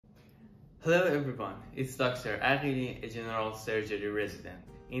Hello everyone, it's Dr. Aghili, a general surgery resident.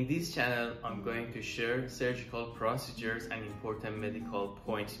 In this channel, I'm going to share surgical procedures and important medical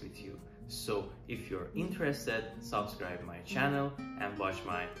points with you. So if you're interested, subscribe my channel and watch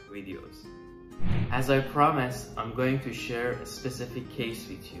my videos. As I promised, I'm going to share a specific case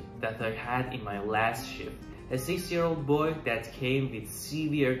with you that I had in my last shift. A 6-year-old boy that came with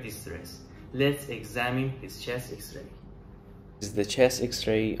severe distress. Let's examine his chest x-ray. This is the chest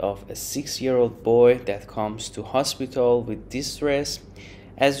x-ray of a 6-year-old boy that comes to hospital with distress.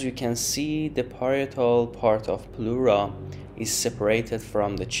 As you can see, the parietal part of pleura is separated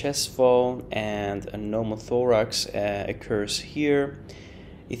from the chest wall and a pneumothorax occurs here.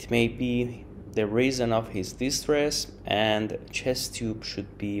 It may be the reason of his distress, and chest tube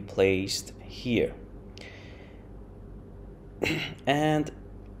should be placed here. And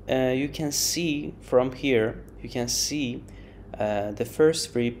you can see from here, the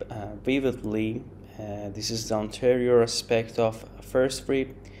first rib vividly. This is the anterior aspect of first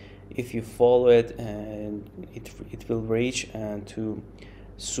rib. If you follow it, it will reach to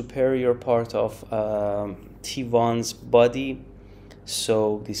superior part of T1's body.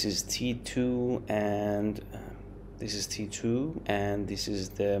 So this is T2 and this is T2, and this is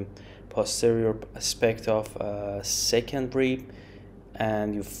the posterior aspect of second rib.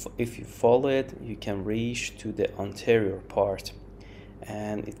 And if you follow it, you can reach to the anterior part,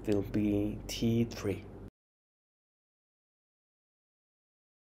 and it will be T3.